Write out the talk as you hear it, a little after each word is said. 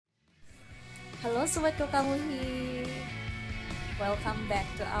Halo Sobat Kokamuhi, welcome back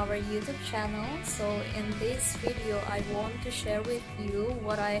to our YouTube channel. So in this video I want to share with you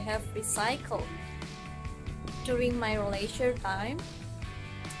what I have recycled during my leisure time.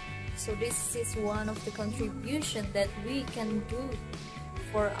 So this is one of the contribution that we can do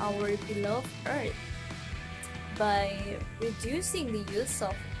for our beloved earth by reducing the use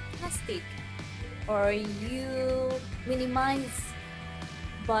of plastic, or you minimize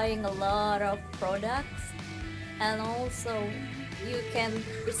buying a lot of products, and also you can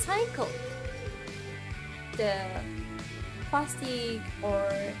recycle the plastic or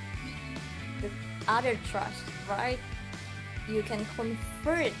the other trash, right? You can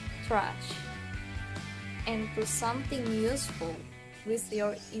convert trash into something useful with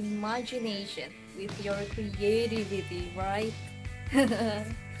your imagination, with your creativity, right?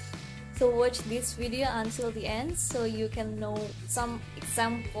 So watch this video until the end so you can know some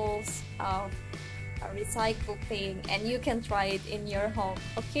examples of a recycle thing and you can try it in your home.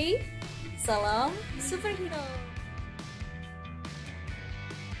 Okay? Salam superhero!